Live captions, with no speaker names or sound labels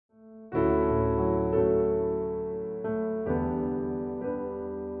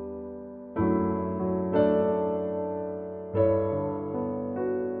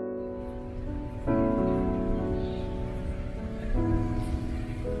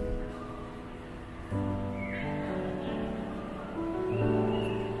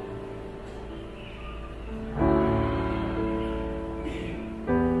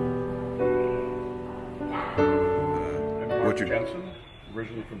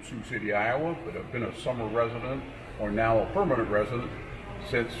originally from Sioux City, Iowa, but I've been a summer resident, or now a permanent resident,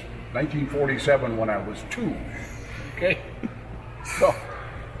 since 1947 when I was 2. Okay? So,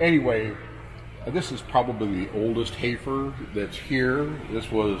 anyway, this is probably the oldest Hafer that's here.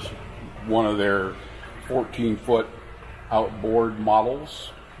 This was one of their 14-foot outboard models.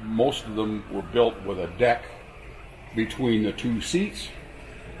 Most of them were built with a deck between the 2 seats.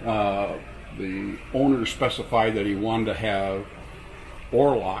 The owner specified that he wanted to have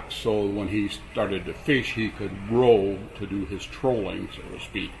oar locks so when he started to fish he could row to do his trolling, so to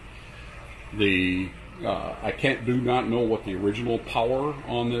speak. I do not know what the original power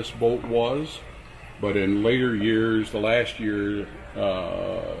on this boat was, but in later years, the last year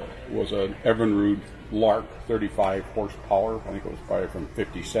was an Evinrude Lark 35 horsepower. I think it was probably from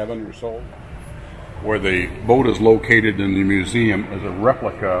 57 or so. Where the boat is located in the museum is a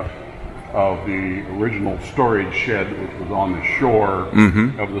replica of the original storage shed which was on the shore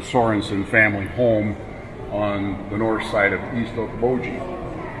of the Sorensen family home on the north side of East Okoboji.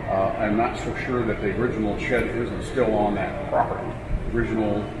 I'm not so sure that the original shed isn't still on that property. The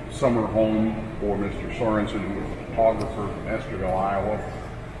original summer home for Mr. Sorensen, who was a photographer from Esterville, Iowa,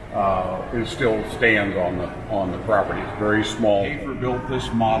 it still stands on the property. It's very small. Hafer built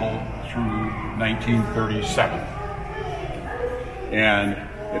this model through 1937, and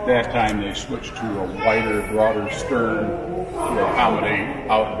at that time they switched to a wider, broader stern to accommodate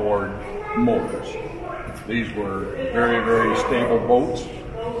outboard motors. These were very, very stable boats.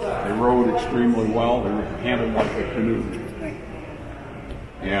 They rode extremely well. They were handled like a canoe.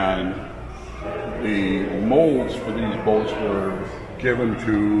 And the molds for these boats were given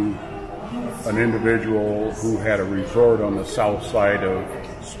to an individual who had a resort on the south side of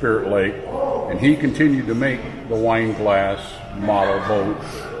Spirit Lake, and he continued to make the wine glass model boat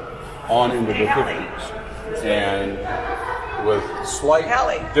on into the 50s, and with slight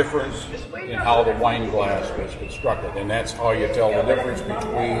difference in how the wine glass was constructed, and that's how you tell the difference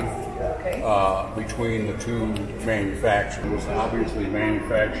between the 2 manufacturers. It was obviously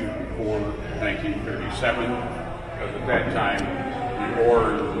manufactured before 1937, because at that time the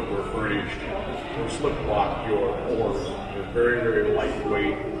oars that were furnished to slip block your oars. They're very, very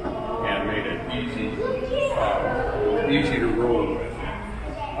lightweight and made it easy to row with.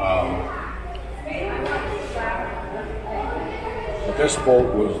 But this boat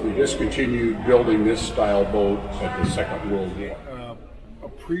we discontinued building this style boat at the Second World War. A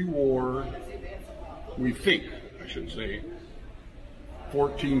pre-war, we think, I should say,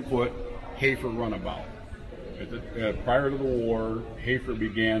 14-foot Hafer runabout. Prior to the war, Hafer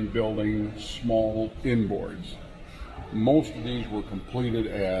began building small inboards. Most of these were completed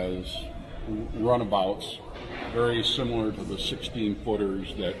as runabouts, very similar to the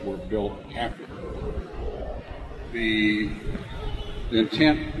 16-footers that were built after. The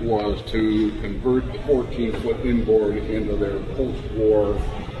intent was to convert the 14-foot inboard into their post-war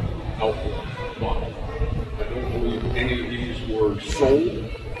outboard model. I don't believe any of these were sold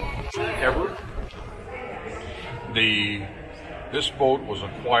ever. This boat was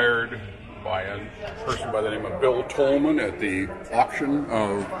acquired by a person by the name of Bill Tolman at the auction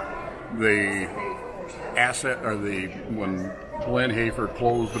of the asset, or when Glenn Hafer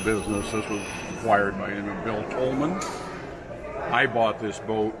closed the business. This was acquired by the name of Bill Tolman. I bought this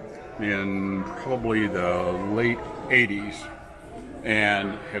boat in probably the late 80s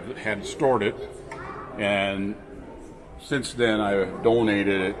and had stored it, and since then I've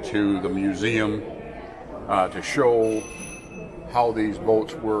donated it to the museum to show how these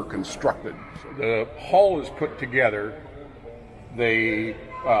boats were constructed. The hull is put together. They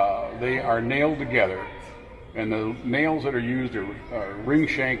are nailed together, and the nails that are used are ring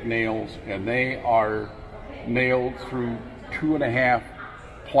shank nails, and they are nailed through 2.5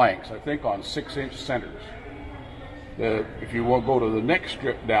 planks, I think on 6-inch centers. If you will go to the next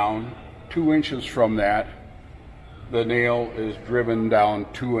strip down, 2 inches from that, the nail is driven down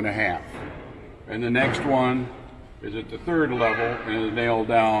 2.5. And the next one is at the 3rd level and is nailed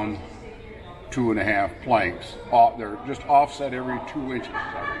down 2.5 planks. They're just offset every 2 inches,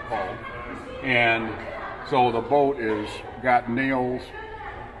 I recall. And so the boat is got nails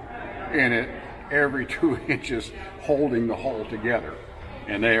in it every 2 inches holding the hull together.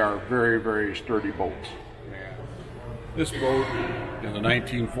 And they are very, very sturdy boats. This boat is a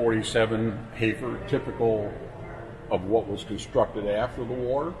 1947 Hafer, typical of what was constructed after the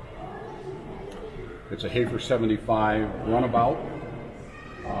war. It's a Hafer 75 runabout.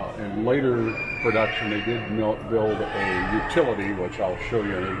 In later production, they did build a utility, which I'll show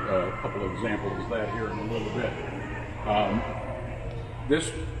you a couple of examples of that here in a little bit.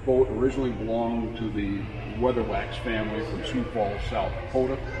 This boat originally belonged to the Weatherwax family from Sioux Falls, South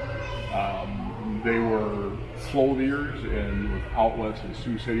Dakota. They were clothiers and with outlets in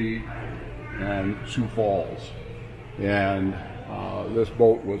Sioux City and Sioux Falls. And this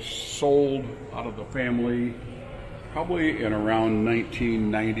boat was sold out of the family probably in around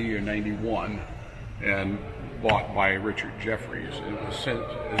 1990 or 91 and bought by Richard Jeffries.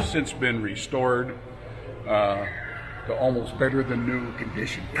 It has since been restored to almost better than new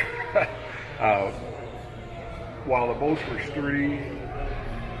condition. While the boats were sturdy,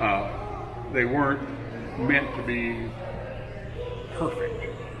 they weren't meant to be perfect.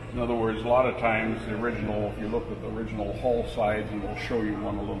 In other words, a lot of times the original, if you look at the original hull sides, and we'll show you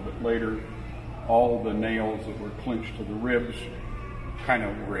one a little bit later, all the nails that were clinched to the ribs kind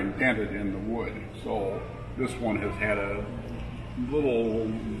of were indented in the wood. So this one has had a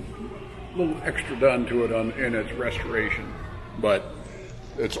little extra done to it in its restoration. But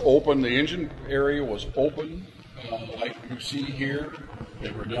it's open, the engine area was open, like you see here.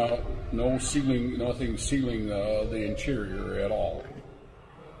 There were no ceiling, nothing sealing the interior at all.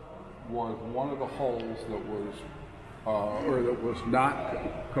 Was one of the hulls that was, or that was not,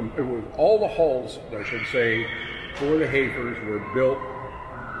 it was all the hulls, I should say, for the Hafers were built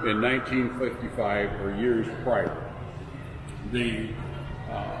in 1955 or years prior.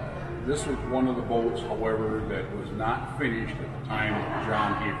 This was one of the boats, however, that was not finished at the time of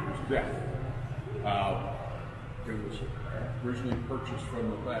John Hafer's death. It was originally purchased from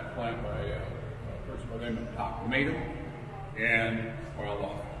the plant by a person by the name of Okoboji, and while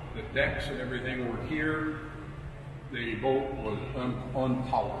the decks and everything were here, the boat was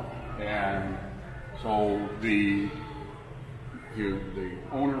unpowered, and so the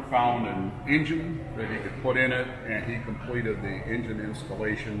owner found an engine that he could put in it, and he completed the engine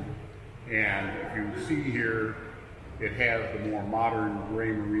installation. And if you see here, it has the more modern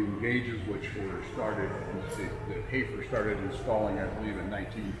gray marine gauges, which were started, the Hafer started installing, I believe, in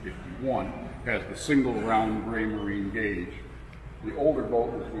 1951. It has the single round gray marine gauge. The older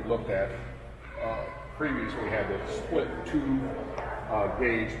boat, which we looked at previously, had a split two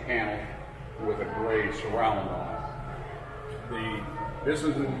gauge panel with a gray surround on it. This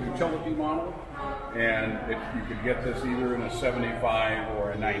is a utility model, and you could get this either in a 75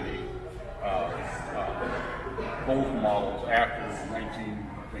 or a 90. Both models after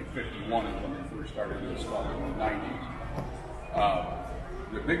 1951 is when they first started installing in the 90s.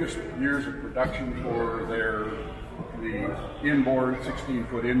 The biggest years of production for the inboard,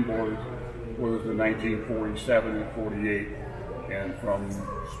 16-foot inboard, was in 1947 and 48. And from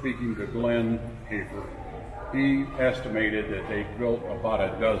speaking to Glenn Hafer, he estimated that they built about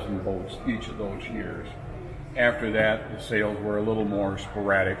a dozen boats each of those years. After that, the sales were a little more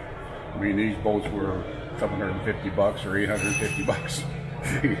sporadic. I mean, these boats were $750 or $850.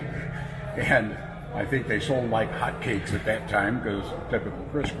 And I think they sold like hotcakes at that time, because typical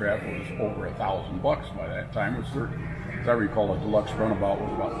Chris craft was over $1,000 by that time. It was as I recall, a deluxe runabout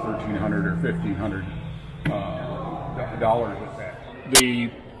was about $1,300 or $1,500 at that. The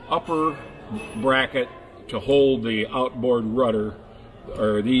upper bracket to hold the outboard rudder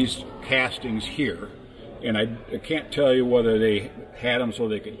are these castings here, and I can't tell you whether they had them so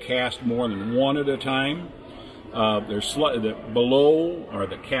they could cast more than one at a time. Below are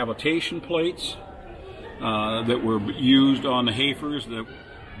the cavitation plates that were used on the Hafers.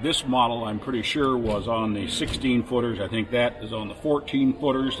 This model, I'm pretty sure, was on the 16-footers. I think that is on the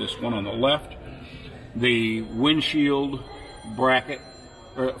 14-footers, this one on the left. The windshield bracket,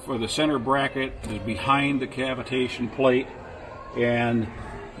 for the center bracket, is behind the cavitation plate, and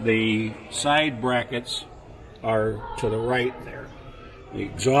the side brackets are to the right there. The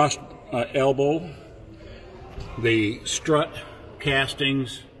exhaust elbow, the strut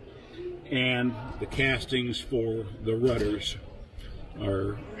castings, and the castings for the rudders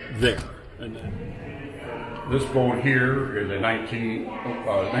are there. And this boat here is a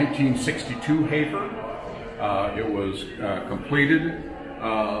 1962 Hafer. It was completed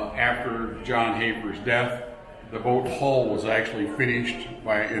after John Hafer's death. The boat hull was actually finished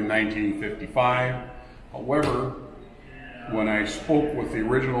in 1955. However, when I spoke with the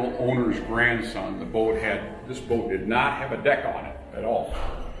original owner's grandson, this boat did not have a deck on it at all.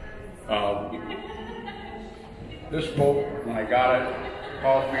 This boat, when I got it,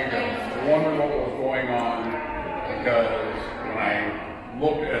 caused me to wonder what was going on, because when I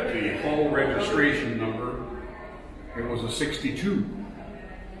looked at the hull registration number, it was a 62.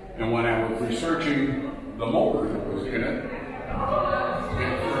 And when I was researching the motor that was in it,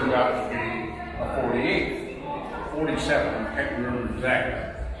 it turned out to be a 48, 47, I can't remember exactly.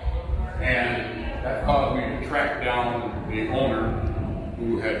 And that caused me to track down the owner,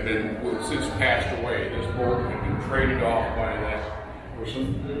 who had since passed away. This boat had been traded off by that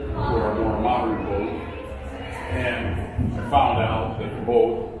person for a more modern boat. And I found out that the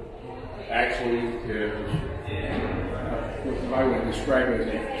boat actually is what I would describe as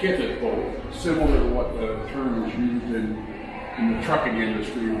a kitted boat, similar to what the term is used in the trucking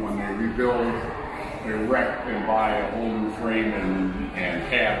industry when they rebuild, erect, and buy a whole new frame and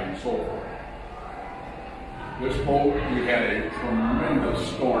cab and so forth. This boat, we had a tremendous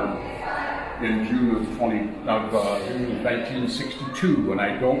storm in June of 1962, and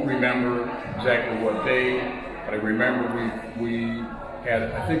I don't remember exactly what day, but I remember we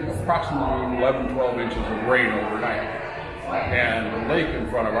had, I think, approximately 11, 12 inches of rain overnight. And the lake in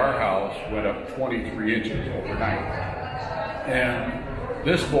front of our house went up 23 inches overnight. And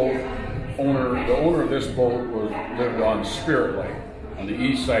this boat, the owner of this boat lived on Spirit Lake, on the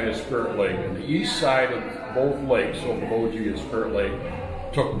east side of Spirit Lake. And the east side of both lakes, Okoboji and Spirit Lake,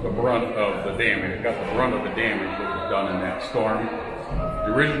 took the brunt of the damage. It got the brunt of the damage that was done in that storm.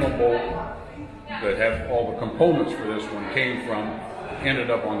 The original boat that had all the components for this one came from ended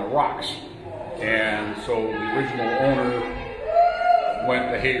up on the rocks. And so the original owner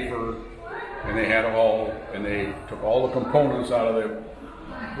went to Hafer, and they took all the components out of the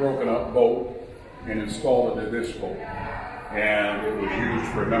broken up boat and installed it in this boat. And it was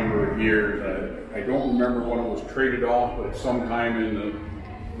used for a number of years. I don't remember when it was traded off, but sometime in the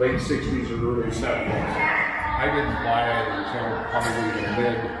late 60s or early 70s. I didn't buy it until probably the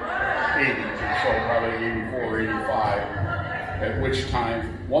mid 80s, so probably 84, 85. At which time,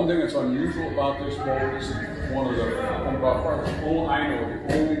 one thing that's unusual about this boat is one of the, about far as I know, the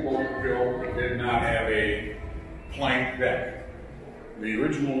only boat built that did not have a plank deck. The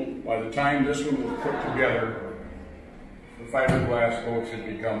original, by the time this one was put together, the fiberglass boats had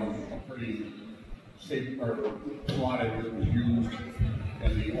become a pretty safe, or commodity that was used,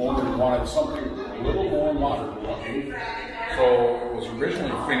 and the owner wanted something a little more modern looking. So it was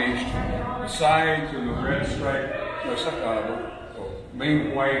originally finished, the sides and the red stripe, the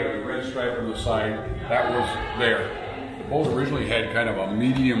main white and the red stripe on the side, that was there. The boat originally had kind of a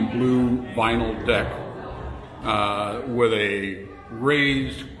medium blue vinyl deck with a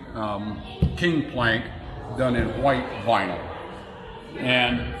raised king plank done in white vinyl.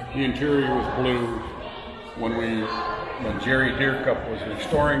 And the interior was blue. When Jerry Deercup was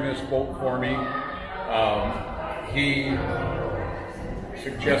restoring this boat for me, he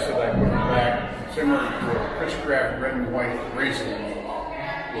suggested I put it back similar to a Chris Craft red and white racing boat.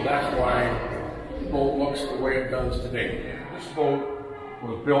 Well, that's why the boat looks the way it does today. This boat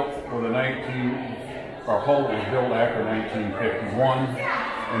was built for our hull was built after 1951,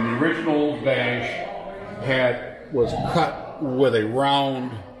 and the original dash was cut with a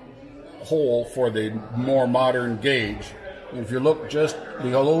round hole for the more modern gauge. And if you look just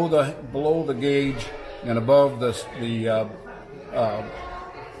below the gauge and above the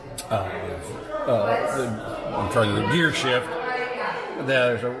gear shift,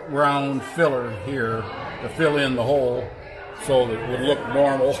 there's a round filler here to fill in the hole so that it would look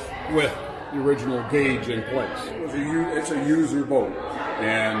normal with the original gauge in place. It's a user boat,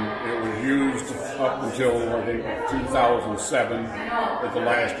 and it was used up until I think 2007 at the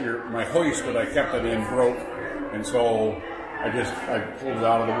last year. My hoist that I kept it in broke, and so I pulled it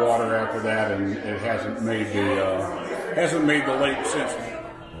out of the water after that, and it hasn't made the lake since.